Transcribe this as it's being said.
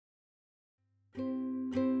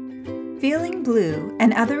feeling blue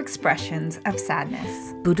and other expressions of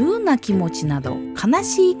sadness. ブルーな気持ちなど悲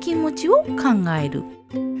しい気持ちを考える。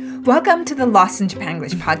Welcome to the Lost in Japan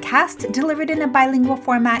English podcast, delivered in a bilingual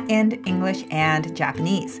format in English and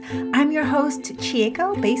Japanese. I'm your host,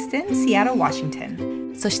 Chieko, based in Seattle,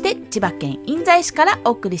 Washington. そして千葉県印西市から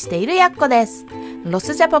お送りしているやっこです。ロ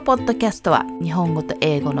スジャパポッドキャストは日本語と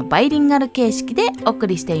英語のバイリンガル形式でお送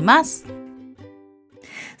りしています。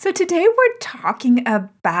So today we're talking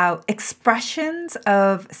about expressions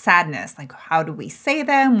of sadness, like how do we say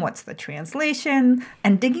them, what's the translation,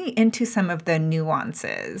 and digging into some of the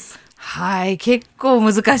nuances. はい、結構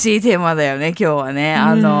難しいテーマだよね、今日はね。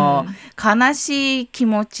悲しい気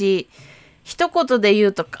持ち。一言で言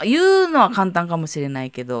うのは簡単かもしれない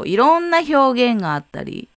けど、いろんな表現があった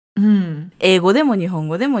り、英語でも日本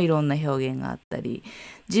語でもいろんな表現があったり、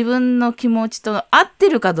自分の気持ちと合って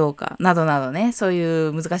るかどうかなどなどね、そうい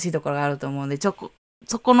う難しいところがあると思うんで、そ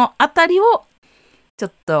このあたりをちょ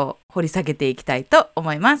っと掘り下げていきたいと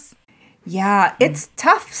思います。Yeah, it's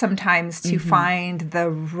tough sometimes to find the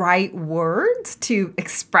right words to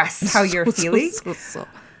express how you're feeling.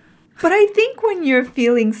 But I think when you're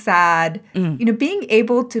feeling sad, being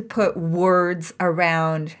able to put words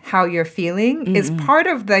around how you're feeling is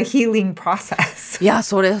part of the healing process. いや、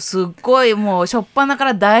それすっごいもう初っ端か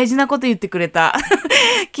ら大事なこと言ってくれた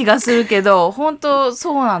気がするけど、本当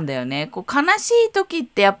そうなんだよね。悲しい時っ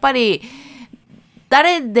てやっぱり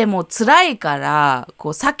誰でも辛いから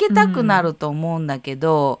避けたくなると思うんだけ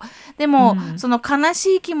ど、でも、その悲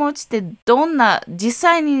しい気持ちって実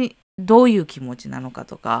際にどういう気持ちなのか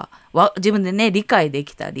とか自分でね理解で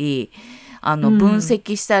きたり分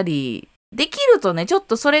析したりできるとね、ちょっ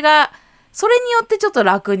とそれによってちょっと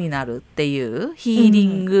楽になるっていうヒーリ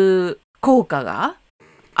ング効果が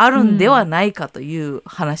あるんではないかという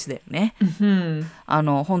話だよね。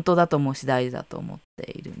本当だと思うし大事だと思っ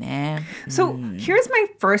ているね。So here's my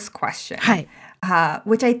first question, はい、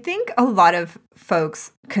which I think a lot of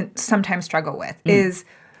folks can sometimes struggle with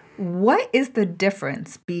is、What is the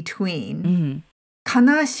difference between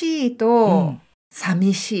悲しいと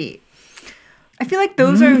寂しい? I feel like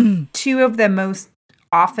those are two of the most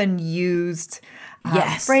often used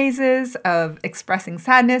phrases of expressing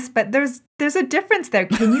sadness, but there's a difference there.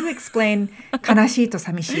 Can you explain 悲しいと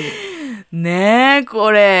寂しい? ねえ、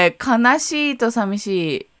これ悲しいと寂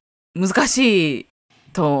しい難しい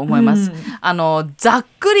と思います。ざっ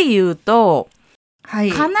くり言うと、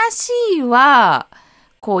悲しいは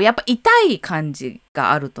やっぱ痛い感じ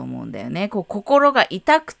があると思うんだよね。心が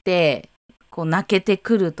痛くて泣けて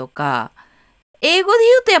くるとか、英語で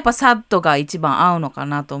言うとやっぱサッドが一番合うのか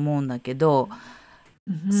なと思うんだけど、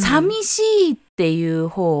寂しいっていう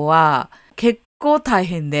方は結構大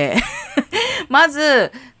変でま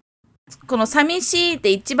ずこの寂しいっ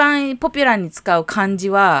て一番ポピュラーに使う漢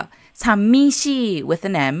字は寂しい with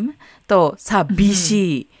an M と寂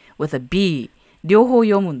しい with a B 両方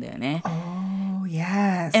読むんだよね。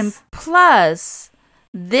Yes. And plus,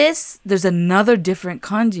 there's another different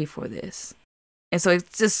kanji for this. And so it's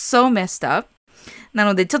just so messed up. な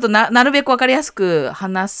ので、ちょっとなるべくわかりやすく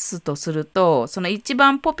話すとすると、その一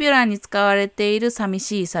番ポピュラーに使われている寂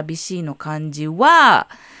しい、寂しいの漢字は、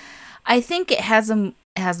I think it has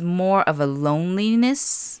more of a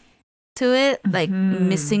loneliness to it, like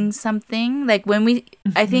missing something. Like when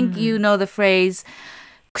I think you know the phrase,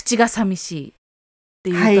 口が寂しいって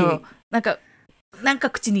いうと、なんか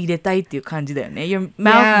口に入れたいっていう感じだよね。Your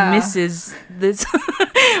mouth misses this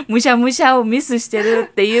むしゃむしゃをミスしてる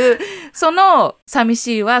っていう、その寂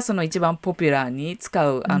しいはその一番ポピュラーに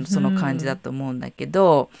使うその感じだと思うんだけ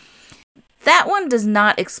ど、That one does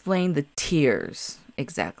not explain the tears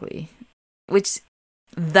exactly, which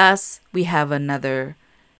thus we have another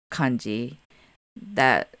kanji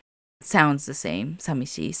that sounds the same, 寂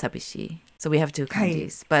しい、寂しい。So we have two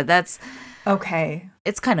kanjis, but that's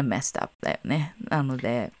it's kind of messed up だよね。なの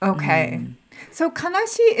で、So 悲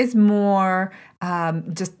しい is more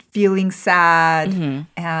just feeling sad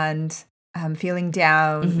and feeling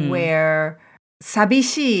down, where 寂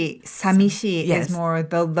しい is more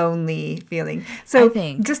the lonely feeling. So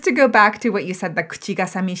just to go back to what you said, the 口が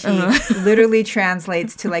寂しい literally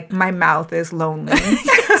translates to like my mouth is lonely.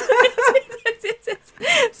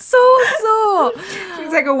 そう。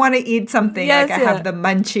It's like I want to eat something, like I have the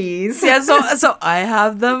munchies. So I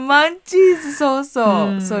have the munchies.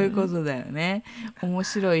 そういうことだよね。面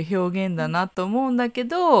白い表現だなと思うんだけ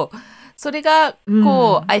ど、それが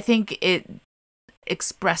I think it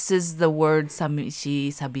expresses the word 寂し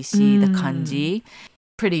い、寂しい the kanji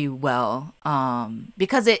pretty well,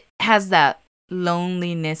 because it has that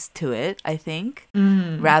loneliness to it, I think,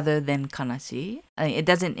 rather than 悲しい. I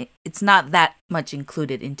mean, it's not that much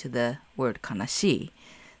included into the word 悲しい.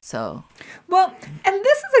 So, well, and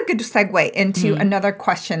this is a good segue into another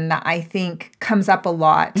question that I think comes up a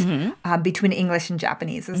lot between English and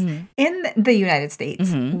Japanese. Is in the United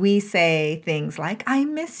States, we say things like "I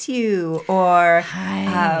miss you" or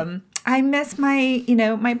 "I miss my,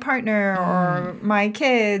 my partner or my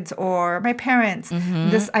kids or my parents."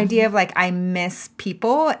 This idea of like I miss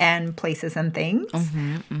people and places and things.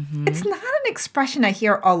 It's not an expression I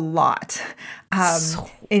hear a lot.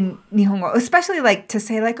 In Nihongo, especially like to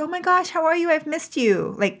say like, "Oh my gosh, how are you? I've missed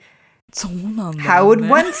you." Like, そうなんだよね。 how would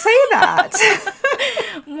one say that?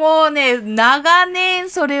 もうね、長年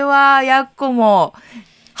それはやっこも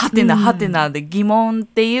はてなはてなで疑問っ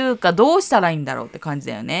ていうかどうしたらいいんだろうって感じ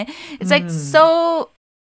だよね。It's like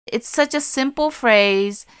it's such a simple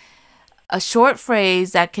phrase, a short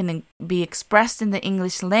phrase that can be expressed in the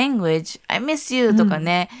English language. I miss you とか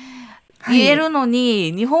ね、言えるの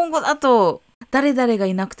に、日本語だと誰々が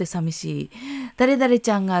いなくて寂しい、誰々ち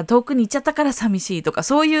ゃんが遠くに行っちゃったから寂しいとか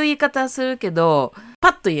そういう言い方するけどパ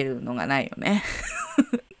ッと言えるのがないよね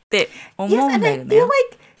って思うんだよね。Yes, and I feel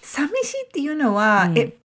like 寂しいっていうのは、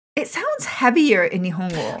it sounds heavier in 日本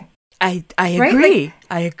語。I agree. Right? Like,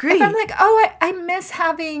 I agree. If I'm like, oh, I miss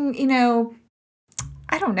having,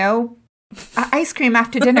 I don't know, ice cream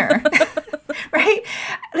after dinner, right?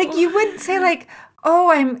 Like you wouldn't say like, oh,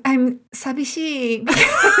 I'm 寂しい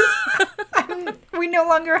because we no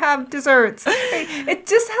longer have desserts. Right? It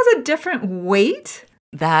just has a different weight.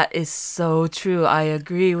 That is so true. I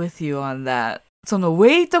agree with you on that. そのウ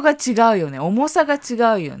ェイトが違うよね。重さが違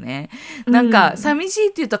うよね。なんか寂しいっ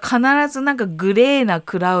て言うと必ずなんかグレーな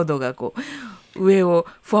クラウドがこう上を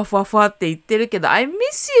ふわふわふわって言ってるけど I miss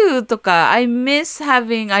you とか I miss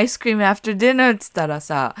having ice cream after dinner って言ったら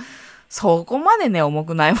さそこまでね重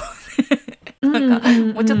くないもんね。なんか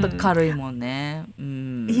もうちょっと軽いもんね。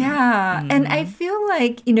Yeah, and I feel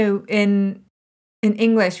like, in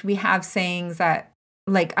English we have sayings that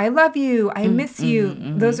like I love you, I miss you.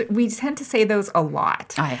 Those we tend to say those a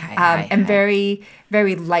lot. And very,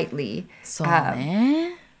 very lightly. そう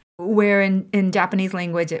ね。Where in Japanese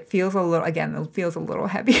language it feels a little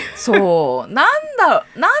heavier. そう。なんだ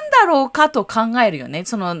ろうかと考えるよね。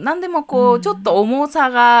そのなんでもこうちょっと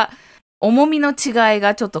重みの違い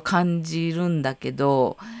がちょっと感じるんだけ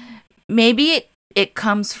ど maybe it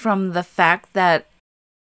comes from the fact that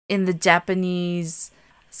in the Japanese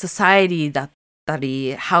society だった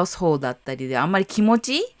り household だったりであんまり気持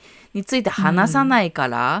ちについて話さないか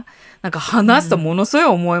ら、なんか話すとものすごい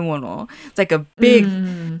重いもの、It's like a big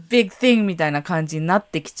thing みたいな感じになっ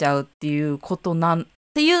てきちゃうっていうことっ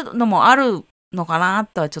ていうのもあるのかな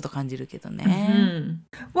とはちょっと感じるけどね。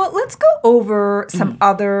Well, let's go over some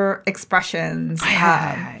other expressions.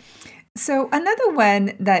 So another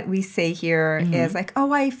one that we say here is like,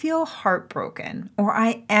 oh, I feel heartbroken or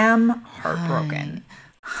I am heartbroken.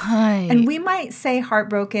 And we might say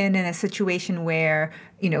heartbroken in a situation where,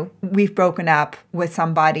 we've broken up with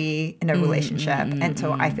somebody in a relationship. And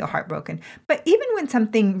so I feel heartbroken. But even when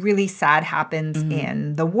something really sad happens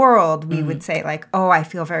in the world, we would say like, oh, I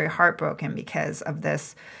feel very heartbroken because of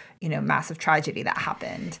this, massive tragedy that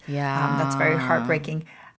happened. Yeah. That's very heartbreaking.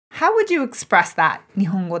 How would you express that 日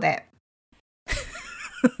本語で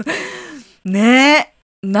ね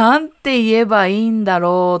え、なんて言えばいいんだ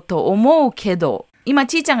ろうと思うけど、今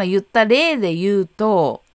ちーちゃんが言った例で言う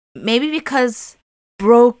と maybe because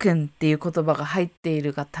broken っていう言葉が入ってい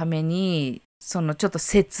るがためにそのちょっと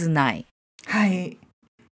切ない、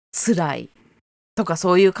辛いとか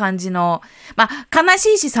そういう感じのまあ悲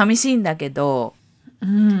しいし寂しいんだけど、the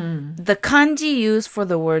kanji used for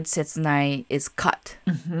the word 切ない is cut.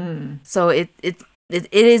 So it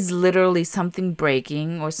is literally something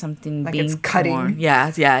breaking or something like being it's cutting. torn. Yeah.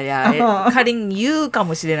 cutting you か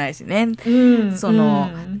もしれないしね。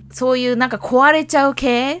そういうなんか壊れちゃう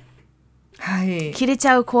系、切れち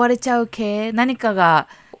ゃう壊れちゃう系、何かが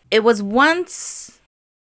it was once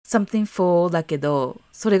something full だけど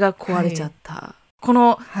それが壊れちゃった。こ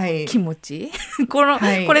の気持ち、これ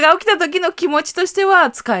が起きた時の気持ちとして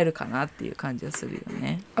は使えるかなっていう感じがするよ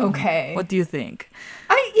ね。Okay. What do you think?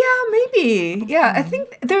 Yeah, maybe. Yeah, I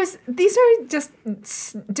think these are just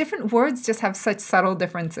different words just have such subtle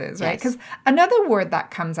differences, right? Because another word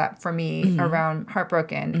that comes up for me around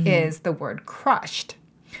heartbroken is the word crushed.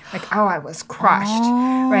 Like, oh, I was crushed,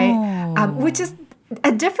 right? Which is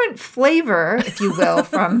a different flavor, if you will,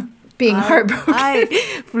 from being heartbroken.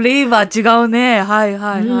 フレーバー違うね。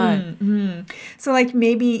So like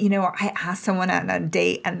maybe, I asked someone on a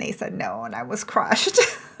date and they said no and I was crushed.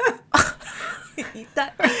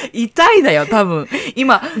 痛いだよ、多分。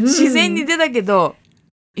今、自然に出たけど、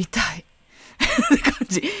痛い。って感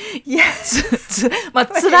じ。Yes. まあ、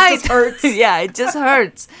辛い。It just hurts. Yeah, it just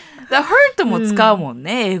hurts. The hurt も使うもん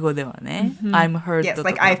ね、英語ではね。I'm hurt Yes, とか。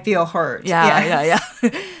like I feel hurt. Yeah.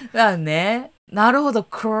 だね。なるほど、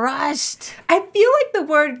crushed. I feel like the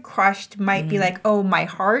word crushed might be like, oh, my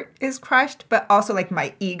heart is crushed, but also like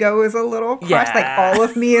my ego is a little crushed. Like all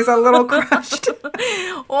of me is a little crushed.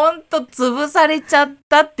 ほんと潰されちゃっ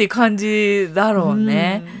たっていう感じだろう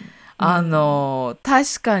ね。確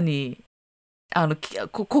かに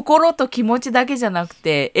心と気持ちだけじゃなく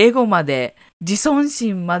てエゴまで自尊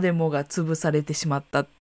心までもが潰されてしまった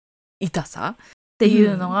痛さってい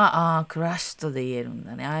うのが、crushed で言えるん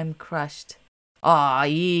だね。I'm crushed.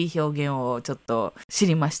 いい表現をちょっと知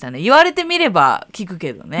りましたね。言われてみれば聞く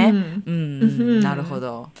けどね。なるほ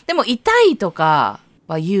ど。でも痛いとか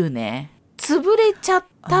は言うね。潰れちゃっ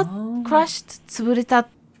た、crushed 潰れたっ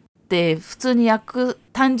て普通に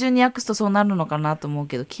単純に訳すとそうなるのかなと思う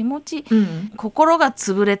けど、気持ち、心が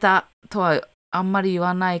潰れたとはあんまり言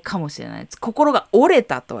わないかもしれない。心が折れ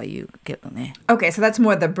たとは言うけどね。Okay, so that's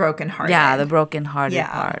more the broken-hearted. Yeah, the broken-hearted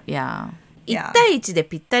part. Yeah. 1対1で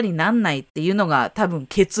ぴったりなんないっていうのが多分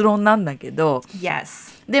結論なんだけど、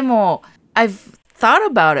Yes. でも I've thought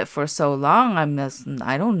about it for so long. I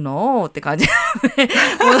don't know って感じもう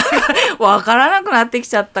なんかわからなくなってき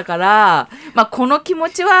ちゃったから、まあこの気持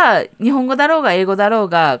ちは日本語だろうが英語だろう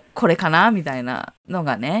がこれかなみたいなの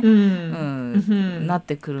がね、なっ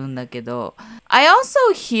てくるんだけど、I also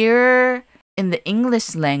hear in the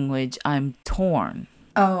English language I'm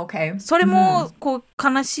torn.Oh, okay. それもこう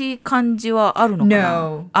悲しい感じはあるのかな？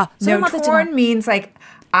 No. それまた違う。torn means like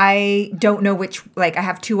I don't know which, like I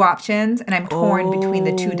have two options and I'm torn between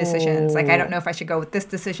the two decisions. Like I don't know if I should go with this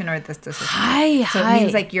decision or this decision. So it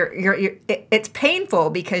means like it's painful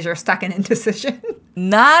because you're stuck in indecision.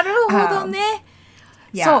 なるほどね。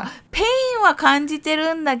そう、ペインは感じて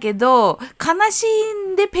るんだけど、悲しい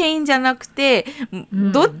んでペインじゃなくて、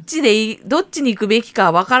どっちに行くべき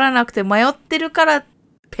か分からなくて迷ってるから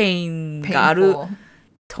ペインがある。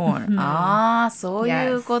torn、そう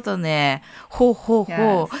いうことね。ほう。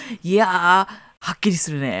いやー、はっきりす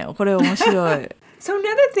るね。これ面白い。So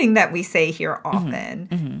another thing that we say here often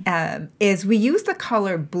is we use the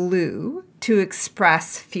color blue to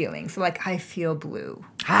express feelings. So like I feel blue.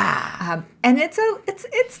 And it's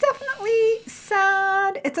definitely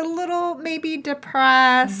sad. It's a little maybe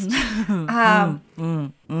depressed. But I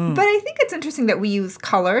think it's interesting that we use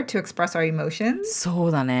color to express our emotions. そ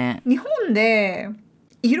うだね。日本で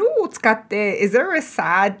色を使って is there a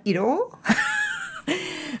sad 色？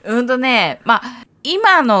まあ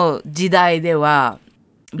今の時代では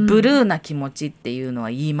ブルーな気持ちっていうの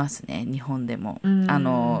は言いますね、日本でも。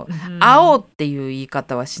青っていう言い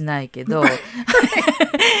方はしないけど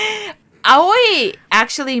青い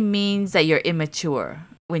actually means that you're immature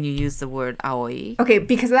when you use the word 青い. Okay,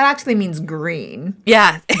 because that actually means green.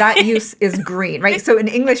 Yeah. That use is green, right? So in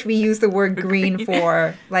English, we use the word green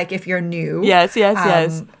for like if you're new. Yes.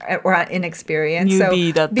 Or inexperienced.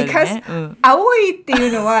 Newbie だったりね。Because 青いってい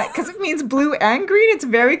うのは, because it means blue and green, it's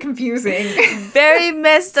very confusing. Very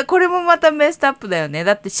messed up. これもまた messed up だよね。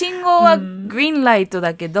だって信号は green light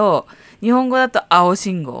だけど、日本語だと青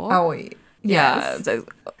信号。青い。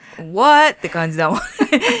What? って感じだもん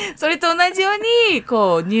それと同じように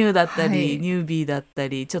こうニューだったり、ニュービーだった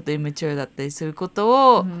りちょっとイメチュアだったりするこ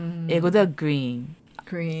とを英語ではグリ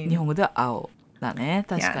ーン、日本語では青だね。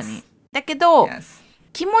確かに、だけど、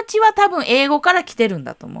気持ちは多分英語から来てるん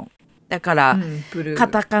だと思う。だから、カ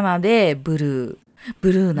タカナでブル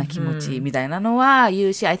ーな気持ちみたいなのは言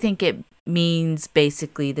うし、I think it means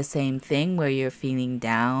basically the same thing where you're feeling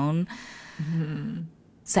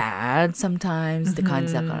down、sad sometimes って感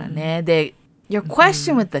じだからね。で、your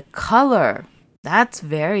question with the color, that's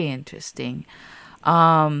very interesting.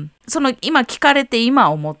 その今聞かれて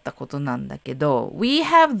今思ったことなんだけど、we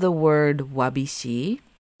have the word わびし。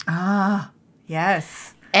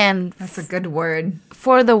Yes. And that's a good word.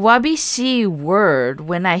 For the わびし word,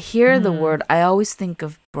 when I hear the word, I always think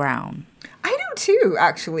of brown. I do too,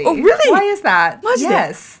 actually. Oh, really? Why is that? マジで?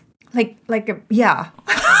 Yes. Yeah.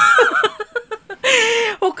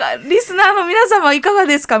 リスナーの皆様いかが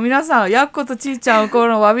ですか？皆さん、やっことちーちゃんこ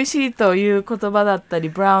のわびしいという言葉だったり、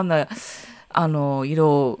ブラウンな色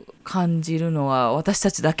を感じるのは私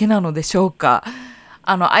たちだけなのでしょうか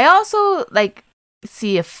？I also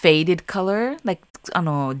see a faded color,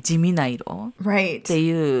 地味な色って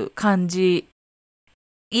いう感じ。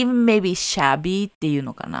Even maybe shabby っていう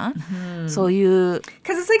のかな、そういう。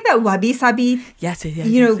Because it's like that wabi-sabi, yes.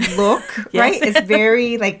 look, right? It's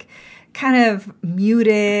very kind of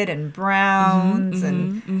muted and browns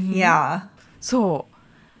and yeah. そ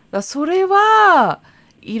う。それは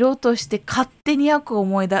色として勝手によく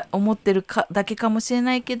思ってるだけかもしれ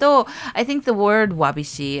ないけど I think the word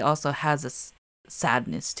wabishi also has a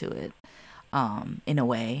sadness to it in a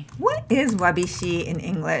way. What is wabishi in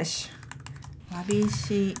English?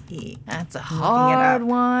 Wabishi. That's a hard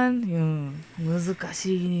one. 難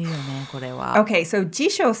しいよね、これは。Okay, so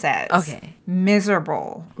Jisho says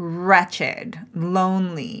miserable, wretched,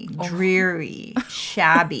 lonely, dreary,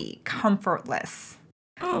 shabby, comfortless.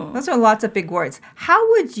 Those are lots of big words. How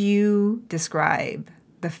would you describe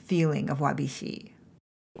the feeling of wabishi?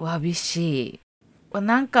 Wabishi. Well,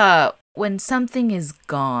 なんか when something is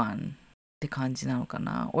gone って感じなのか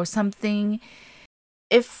な or something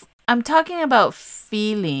if I'm talking about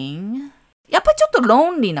feeling やっぱちょっと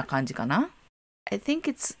lonely な感じかな I think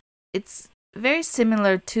it's very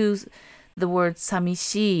similar to the word 寂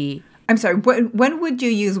しい I'm sorry, when would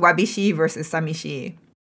you use wabishi versus samishi?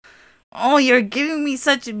 Oh, you're giving me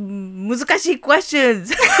such 難しい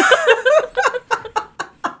questions.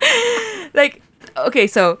 Like, okay,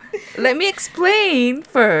 so let me explain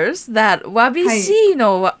first that わびしい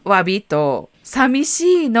のわびと寂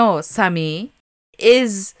しいの寂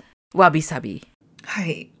is わびさび。は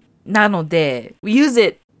い。なので、we use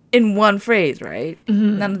it in one phrase, right?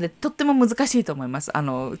 なので、とっても難しいと思います。違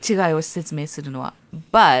いを説明するのは。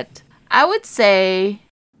But I would say,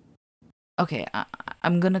 okay,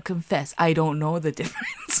 I'm gonna confess, I don't know the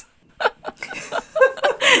difference.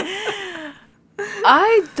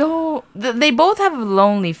 I don't. They both have a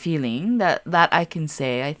lonely feeling that I can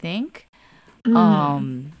say. I think,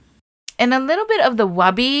 and a little bit of the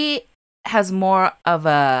wabi has more of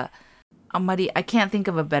a. I can't think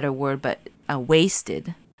of a better word, but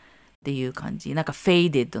wasted. っていう感じなんかフェイ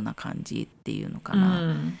デッドな感じっていうのか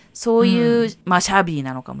な、そういう、まあシャビー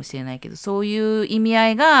なのかもしれないけどそういう意味合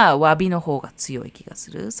いがワビの方が強い気がす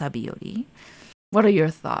るサビより What are your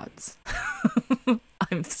thoughts?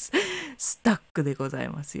 I'm stuck でござい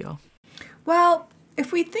ますよ Well,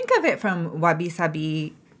 if we think of it from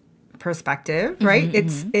wabi-sabi perspective, right?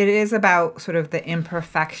 It is about sort of the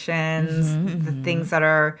imperfections, the things that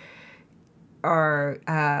are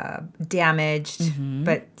damaged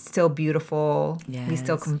but still beautiful. Yes. We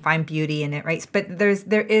still can find beauty in it, right? But there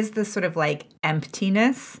is this sort of like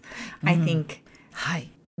emptiness, I think,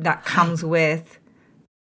 that comes with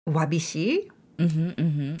wabishi.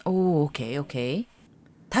 Oh, okay.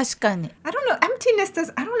 確かに I don't know. Emptiness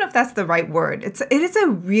I don't know if that's the right word. It is a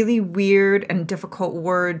really weird and difficult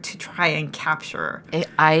word to try and capture.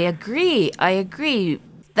 I agree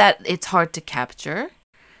that it's hard to capture.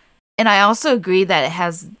 And I also agree that it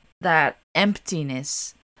has that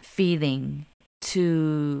emptiness feeling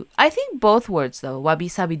to, I think both words though, わび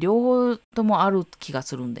さび両方ともある気が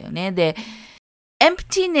するんだよね。で、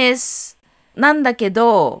emptiness なんだけ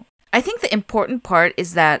ど、I think the important part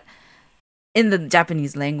is that in the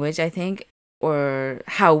Japanese language, I think, or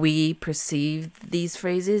how we perceive these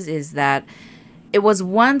phrases is that it was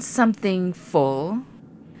once something full,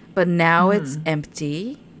 but now it's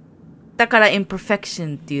empty. だから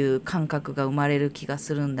imperfection っていう感覚が生まれる気が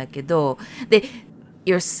するんだけどで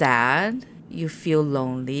you're sad, you feel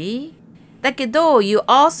lonely だけど you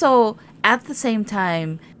also at the same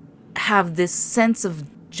time have this sense of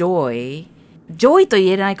joy と言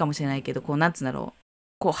えないかもしれないけどこうなんつうんだろう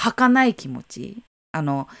こう儚い気持ち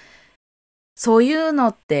そういうの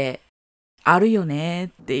ってあるよ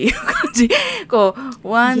ねっていう感じこう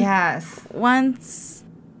once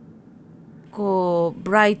こう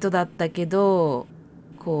ブライトだったけど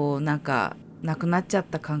こうなんかなくなっちゃっ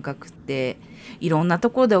た感覚っていろんなと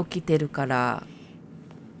ころで起きてるから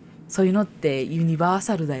そういうのってユニバー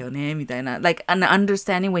サルだよねみたいな like an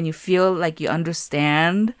understanding when you feel like you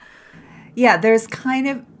understand yeah there's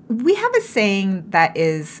kind of we have a saying that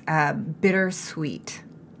is bittersweet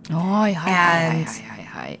and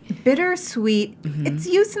bittersweet it's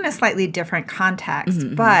used in a slightly different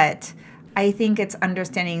context but I think it's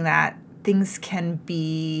understanding that things can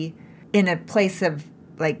be in a place of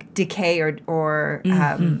like decay or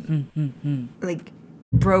like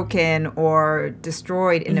broken or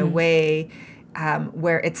destroyed in a way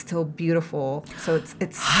where it's still beautiful. So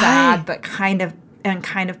it's sad but kind of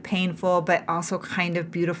painful but also kind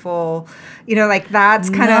of beautiful. You know, like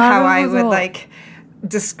that's kind of how I would like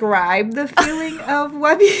describe the feeling of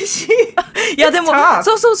wabishi. いやでも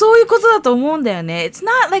そういうことだと思うんだよね。It's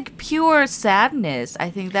not like pure sadness.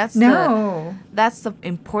 I think that's the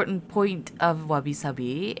important point of wabi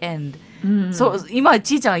sabi and そう今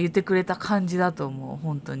ちーちゃんが言ってくれた感じだと思う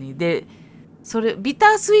本当にでそれビタ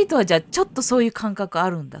ースイートはじゃあちょっとそういう感覚あ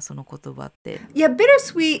るんだその言葉って。Yeah,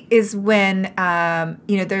 bittersweet is when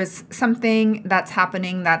there's something that's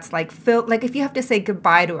happening that's like like if you have to say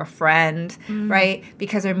goodbye to a friend, right?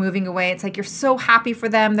 Because they're moving away, it's like you're so happy for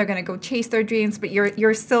them, they're gonna go chase their dreams, but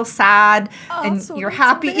you're still sad and you're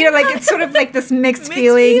happy. Like it's sort of like this mixed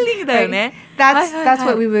feeling. だよね。That's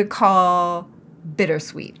what we would call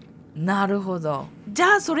bittersweet. なるほど。じ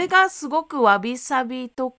ゃあそれがすごくわびさび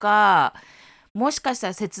とか。もしかした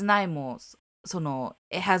ら切ないもその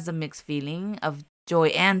it has a mixed feeling of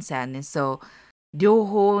joy and sadness so 両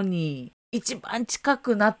方に一番近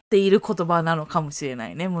くなっている言葉なのかもしれな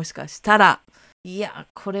いねもしかしたら。いや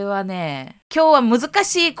これはね今日は難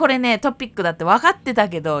しいこれねトピックだって分かってた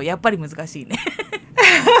けどやっぱり難しいね。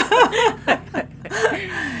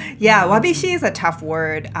Yeah, wabishi is a tough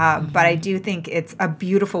word, but I do think it's a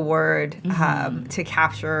beautiful word to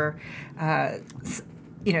capture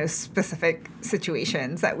specific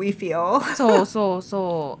situations that we feel.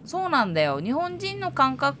 そうなんだよ。日本人の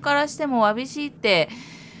感覚からしてもわびしいって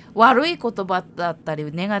悪い言葉だった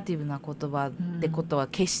りネガティブな言葉ってことは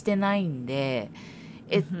決してないんで、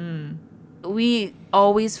we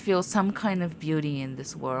always feel some kind of beauty in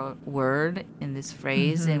this word, in this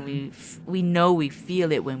phrase, and we know we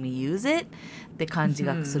feel it when we use it って感じ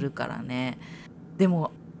がするからね。で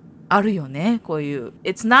もあるよねこういう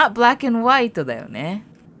It's not black and white だよね。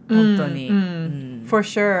本当に。For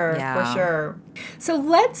sure, for sure. So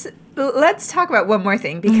let's talk about one more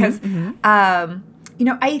thing because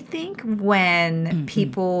I think when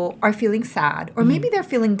people are feeling sad or maybe they're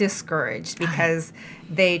feeling discouraged because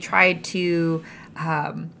they tried to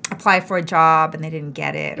apply for a job and they didn't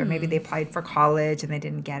get it, or maybe they applied for college and they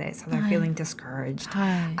didn't get it, so they're feeling discouraged.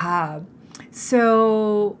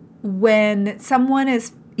 So when someone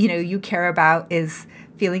is you care about is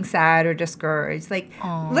feeling sad or discouraged, like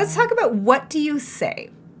let's talk about what do you say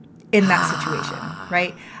in that situation,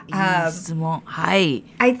 right? I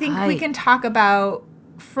think we can talk about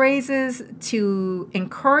phrases to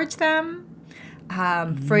encourage them,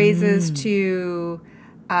 phrases to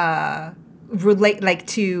relate, like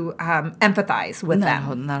to empathize with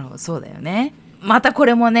them. なるほどそうだよね。またこ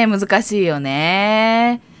れもね難しいよ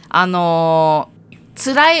ね。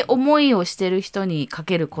辛い思いをしてる人にか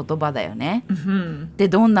ける言葉だよね。で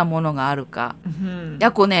どんなものがあるか。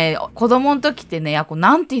やこね子供の時ってねやこ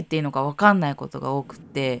なんて言っていいのか分かんないことが多く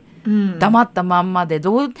て、黙ったまんまで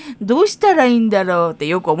どうしたらいいんだろうって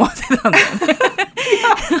よく思ってたんだよね。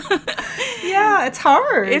Yeah, it's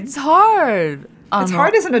hard. It's hard. It's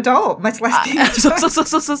hard as an adult, much less being a child.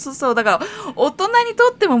 そうだから大人にと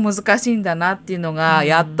っても難しいんだなっていうのが、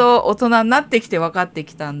やっと大人になってきて分かって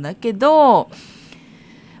きたんだけど、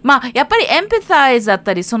まあやっぱりエンパサイズだっ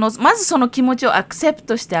たりまずその気持ちをアクセプ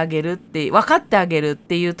トしてあげるって分かってあげるっ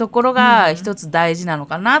ていうところが一つ大事なの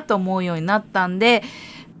かなと思うようになったんで、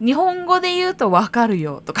日本語で言うと分かる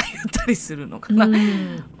よとか言ったりするのかな、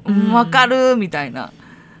分かるみたいな、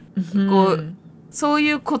そう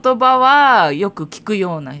いう言葉はよく聞く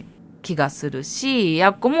ような気がするし、や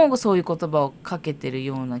っこもそういう言葉をかけてる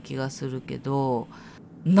ような気がするけど、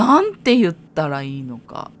なんて言ったらいいの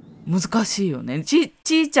か難しいよね。ち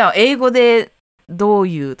ーちゃんは英語でどう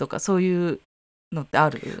いうとかそういうのってあ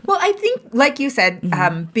る？ Well, I think, like you said,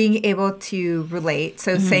 being able to relate.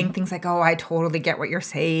 So saying things like, "Oh, I totally get what you're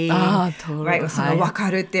saying," right? その分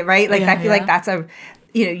かるって、right? Like I feel like that's a,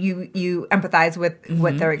 you empathize with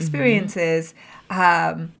what their experience is.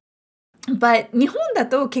 But 日本だ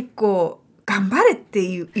と結構頑張れっ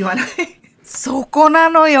て言わない。そこな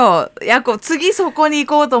のよ。次そこに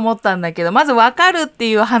行こうと思ったんだけど、まず分かるって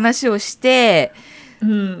いう話をして、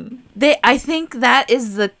で、I think that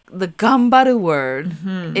is the 頑張る word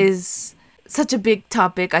is such a big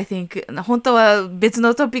topic. I think 本当は別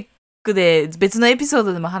のトピックで別のエピソー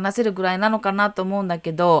ドでも話せるぐらいなのかなと思うんだ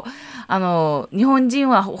けど、日本人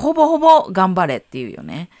はほぼほぼ頑張れっていうよ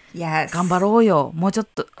ね。Yes. 頑張ろうよ。もうちょっ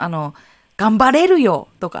と頑張れるよ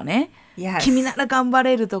とかね。Yes. 君なら頑張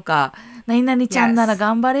れるとか、何々ちゃんなら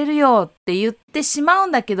頑張れるよって言ってしまう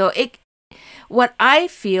んだけど、what I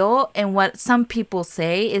feel and what some people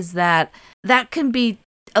say is that can be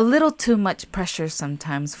a little too much pressure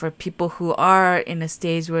sometimes for people who are in a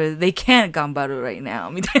stage where they can't 頑張る right now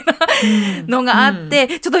みたいなのがあっ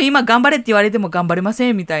て、ちょっと今頑張れって言われても頑張れま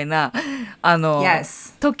せんみたいな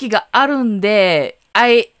時があるんで、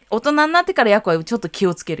大人になってからやこはちょっと気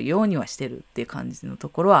をつけるようにはしてるっていう感じのと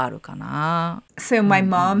ころはあるかな。So my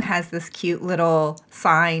mom has this cute little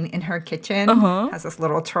sign in her kitchen, has this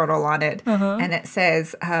little turtle on it, and it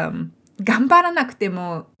says, 頑張らなくて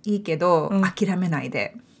もいいけど、諦めない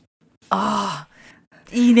で。ああ、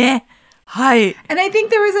いいね。はい。And I think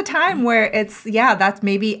there was a time where it's, yeah, that's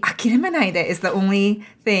maybe 諦めないで is the only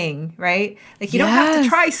thing, right? Like you don't have to Yes.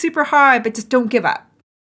 try super hard, but just don't give up.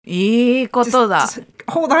 いいことだ。Just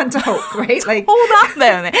hold on to hope, right? Like, そうなんだ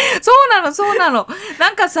よね。そうなの、そうなの。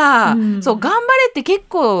なんかさ、そう、頑張れって結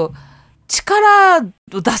構力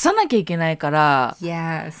を出さなきゃいけないから。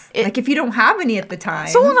yes. Like if you don't have any at the time.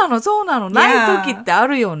 そうなの、そうなの。ない時ってあ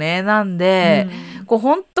るよね。なんで、こう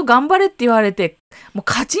ほんと頑張れって言われて、もう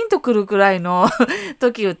カチンとくるくらいの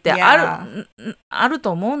時ってあると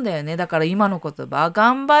思うんだよね。だから今の言葉、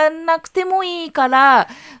頑張んなくてもいいから、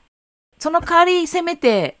その代わりせめ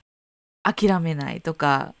て諦めないと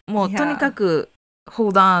か、もうとにかく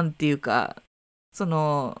hold on っていうか、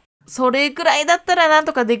それぐらいだったらなん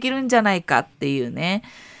とかできるんじゃないかっていうね、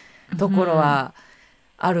ところは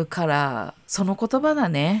あるから、その言葉だ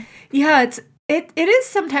ね。Yeah, it is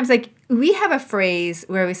sometimes like we have a phrase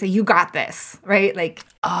where we say, you got this, right? Like,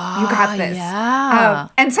 you got this. Yeah.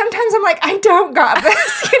 And sometimes I'm like, I don't got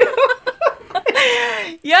this, you know?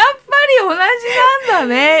 やっぱり同じなんだ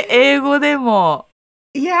ね、英語でも。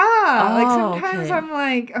Yeah, like sometimes okay. I'm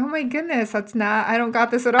like, oh my goodness, I don't got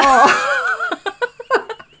this at all.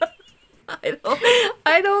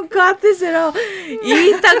 I don't got this at all. 言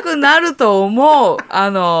いたくなると思う。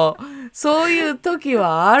そういう時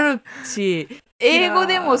はあるし、英語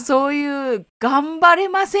でもそういう頑張れ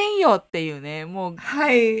ませんよっていうね、もう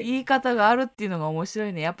言い方があるっていうのが面白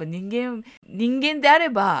いね。やっぱ人間であれ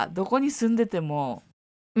ばどこに住んでても、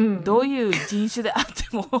どういう人種であって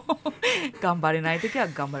も頑張れない時は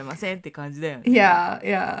頑張れませんって感じだよね。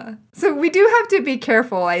Yeah. So we do have to be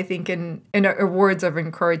careful, I think, in our words of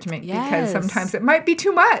encouragement because sometimes it might be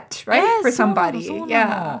too much, right? For somebody.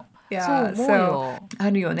 Yeah. So,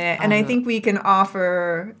 あるよね. And I think we can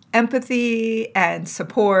offer empathy and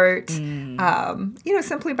support,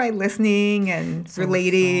 simply by listening and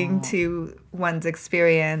relating to one's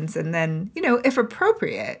experience and then, if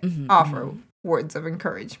appropriate, offer words of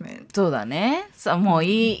encouragement. そうだね。もう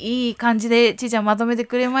いい感じでちーちゃんまとめて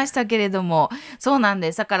くれましたけれども、そうなん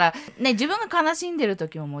です。だからね、自分が悲しんでる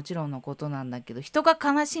時ももちろんのことなんだけど、人が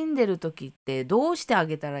悲しんでる時ってどうしてあ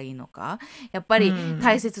げたらいいのか、やっぱり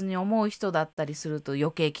大切に思う人だったりすると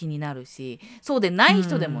余計気になるし、そうでない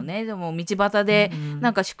人でもね、でも道端で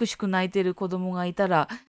なんかしくしく泣いてる子供がいたら、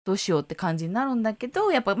どうしようって感じになるんだけ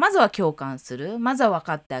ど、やっぱまずは共感する、まずは分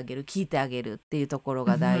かってあげる、聞いてあげるっていうところ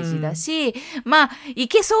が大事だし、まあい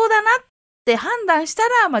けそうだなって判断した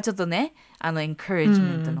ら、ちょっとね、エンカレージ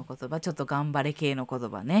メントの言葉、ちょっと頑張れ系の言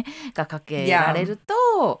葉ねがかけられる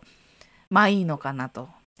と、まあいいのかなと。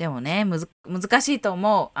でもね、難しいと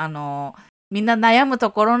思う。みんな悩むと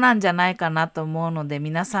ころなんじゃないかなと思うので、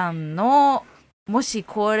皆さんのもし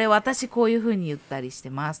私こういう風に言ったりして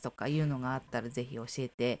ますとかいうのがあったらぜひ教え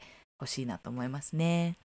てほしいなと思います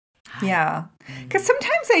ね。Yeah. Because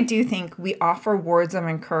sometimes I do think we offer words of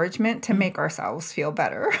encouragement to make ourselves feel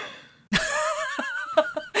better.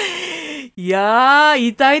 いやー、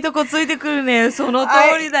痛いとこついてくるね。その通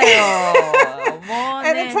りだよ。もうね。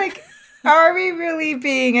And it's like, are we really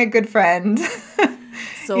being a good friend?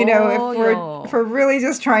 If we're really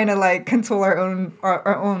just trying to like console our own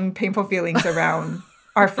painful feelings around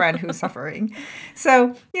our friend who's suffering.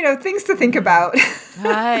 So, things to think about.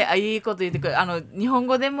 はい、いいこと言ってくる。日本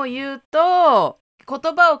語でも言うと、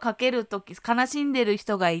言葉をかけるとき、悲しんでる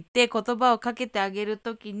人がいて、言葉をかけてあげる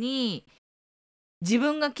ときに、自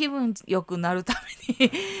分が気分よくなるために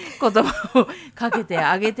言葉をかけて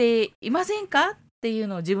あげていませんかっていう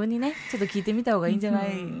のを自分にね、ちょっと聞いてみた方がいいんじゃな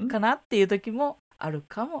いかなっていう時もある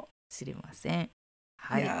かもしれません。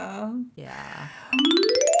はい。Yeah.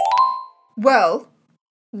 Well,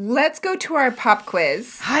 let's go to our pop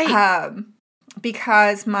quiz. はい。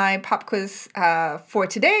Because my pop quiz for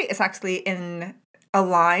today is actually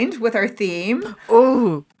aligned with our theme.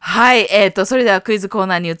 はい。それではクイズコー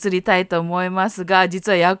ナーに移りたいと思いますが、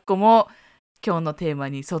実はやっこも今日のテーマ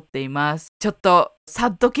に沿っています。ちょっとサ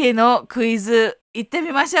ッド系のクイズ行って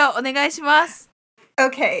みましょう。お願いします。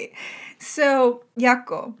Okay. So,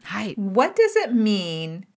 Yako, what does it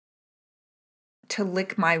mean to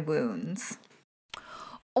lick my wounds?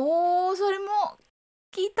 それも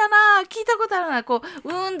聞いたことあるな。ウ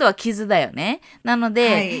ウンドは傷だよね。なの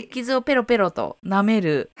で、傷をペロペロと舐め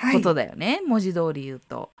ることだよね。文字通り言う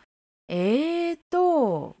と。自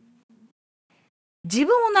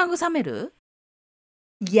分を慰める？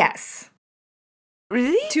 Yes.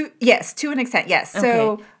 Really? Yes, to an extent, yes.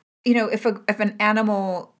 So, if an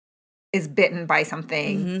animal is bitten by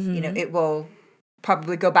something, it will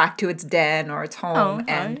probably go back to its den or its home and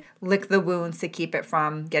はい lick the wounds to keep it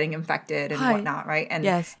from getting infected and はい whatnot, right? And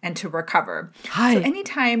Yes. and to recover. は So い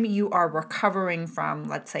anytime you are recovering from,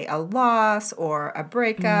 let's say, a loss or a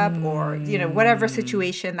breakup or whatever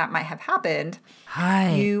situation that might have happened, は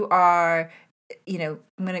い you are I'm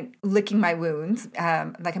gonna licking my wounds.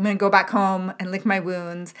 Like I'm gonna go back home and lick my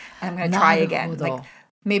wounds, and I'm gonna な try る again. ほど Like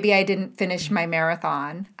maybe I didn't finish my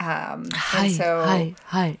marathon, は and い so はい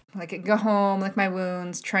はい like go home, lick my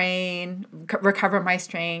wounds, train, recover my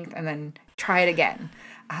strength, and then try it again.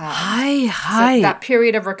 はい So はい that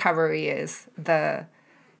period of recovery is the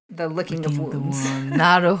licking of wounds.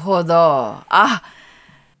 なるほど。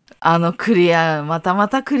クリア、ま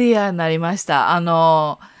たクリアになりました。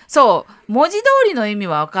そう、文字通りの意味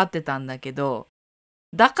は分かってたんだけど、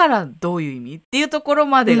だからどういう意味っていうところ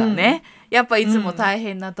までがね、やっぱいつも大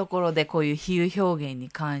変なところでこういう比喩表現に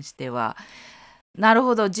関しては、なる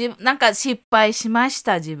ほど、なんか失敗しまし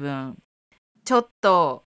た自分。ちょっ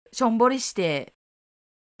としょんぼりし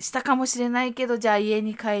たかもしれないけど、じゃあ家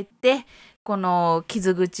に帰ってこの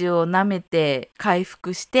傷口を舐めて回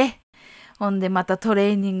復して、ほんでまたト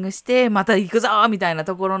レーニングしてまた行くぞみたいな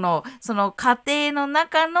ところのその過程の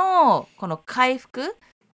中のこの回復、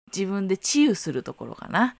自分で治癒するところか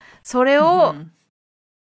な。それを、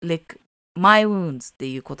my wounds って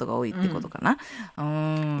いうことが多いってことかな。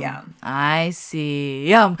Yeah. I see. い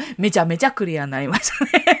や、めちゃめちゃクリアになりました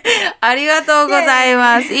ね。ありがとうござい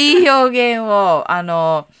ます。いい表現を、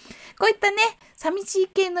こういったね、寂しい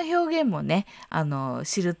系の表現もね、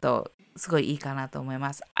知るとすごいいいかなと思い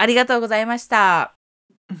ます。ありがとうございました。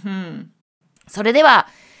それでは、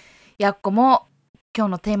やっこも今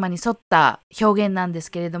日のテーマに沿った表現なんです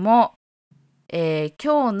けれども、今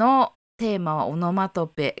日のテーマはオノマト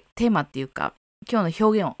ペ、テーマっていうか、今日の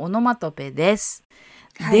表現はオノマトペです。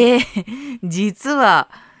はい、で、実は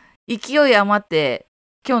勢い余って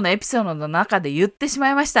今日のエピソードの中で言ってしま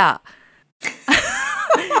いました。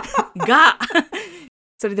が、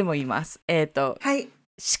それでも言います。はい。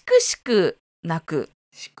しくしく泣く。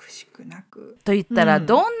しくしく泣く。と言ったら、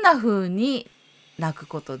どんな風に泣く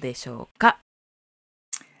ことでしょうか？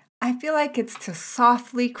 I feel like it's to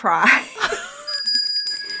softly cry.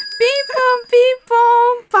 ピンポンピンポ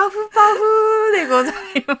ンパフパフでござい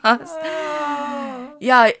ます。い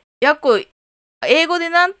や、やっこ英語で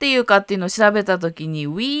なんて言うかっていうのを調べたときに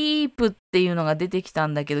weep っていうのが出てきた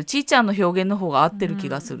んだけど、ちーちゃんの表現の方が合ってる気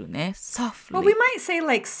がするね。softly. Well, we might say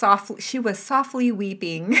like softly. She was softly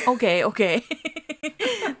weeping. Okay.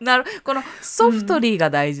 このソフトリーが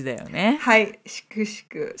大事だよね。はい、しくし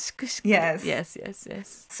く。しくしく。Yes.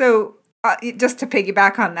 So, just to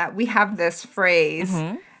piggyback on that, we have this phrase,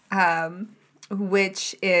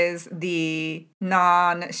 which is the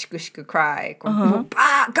non-shikushku cry. もう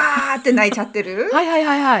バーガーって泣いちゃってる。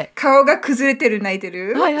はい。顔が崩れてる泣いて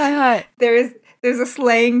る。はい。There's a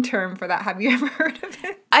slang term for that. Have you ever heard of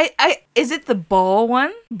it? Is it the ball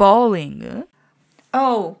one? Bawling?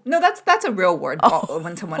 Oh, no, that's a real word,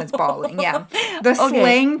 when someone is bawling. Yeah. The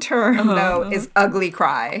slang term, though, is ugly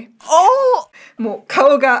cry. もう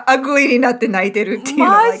顔が ugly になって泣いてるっていうの。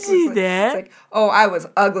マジで？ It's like, oh, I was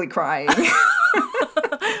ugly crying.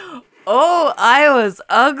 Oh, I was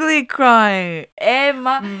ugly crying.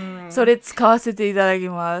 それ使わせていただき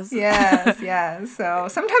ます。Yes. So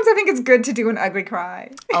sometimes I think it's good to do an ugly cry.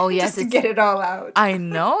 Oh, yes. Just to get it all out. I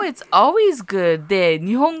know, it's always good. で、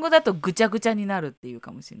日本語だとぐちゃぐちゃになるっていう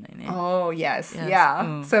かもしれないね。Oh, yes.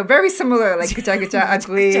 Yeah. So very similar, like ぐちゃぐちゃ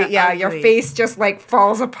ugly. Yeah, your face just like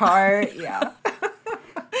falls apart. Yeah.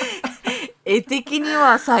 絵的に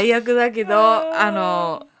は最悪だけ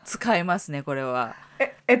ど、使えますね、これは。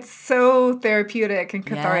It's so therapeutic and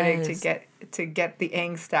cathartic to get the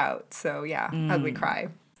angst out. So yeah, ugly cry.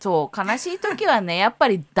 そう、悲しい時はね、やっぱ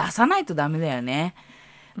り出さないとダメだよね。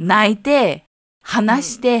泣いて、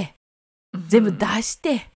話して、全部出し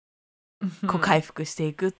て、こう回復して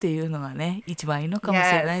いくっていうのがね、一番いいのかも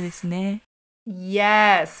しれないですね。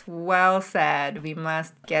Yes, well said. We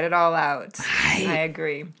must get it all out. I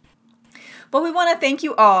agree.Well, we want to thank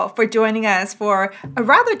you all for joining us for a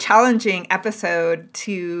rather challenging episode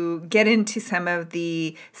to get into some of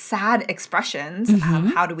the sad expressions.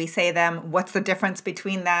 How do we say them? What's the difference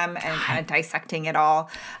between them? And kind of dissecting it all.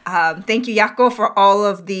 Thank you, Yako, for all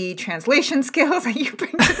of the translation skills that you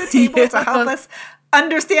bring to the table to help us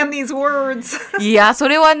understand these words. いや、そ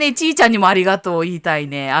れはね、ちーちゃんにもありがとう言いたい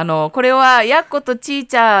ね。これは、やっことちー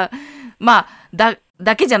ちゃん、まあ、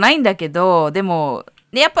だけじゃないんだけど、でも、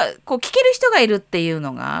でやっぱこう聞ける人がいるっていう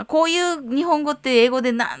のが、こういう日本語って英語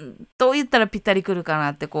でどう言ったらぴったりくるか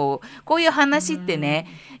なって、こういう話ってね、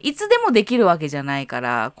いつでもできるわけじゃないか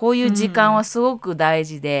ら、こういう時間はすごく大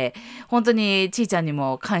事で、本当にちーちゃんに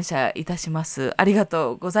も感謝いたします。ありが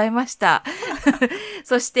とうございました。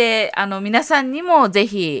そして皆さんにもぜ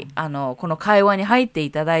ひこの会話に入って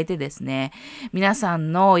いただいてですね、皆さ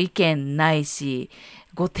んの意見ないし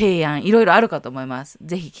ご提案いろいろあるかと思います。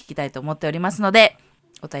ぜひ聞きたいと思っておりますので、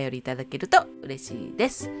お便りいただけると嬉しいで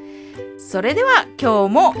す。それでは今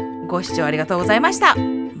日もご視聴ありがとうございました。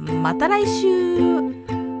また来週。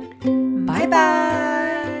バイバイ。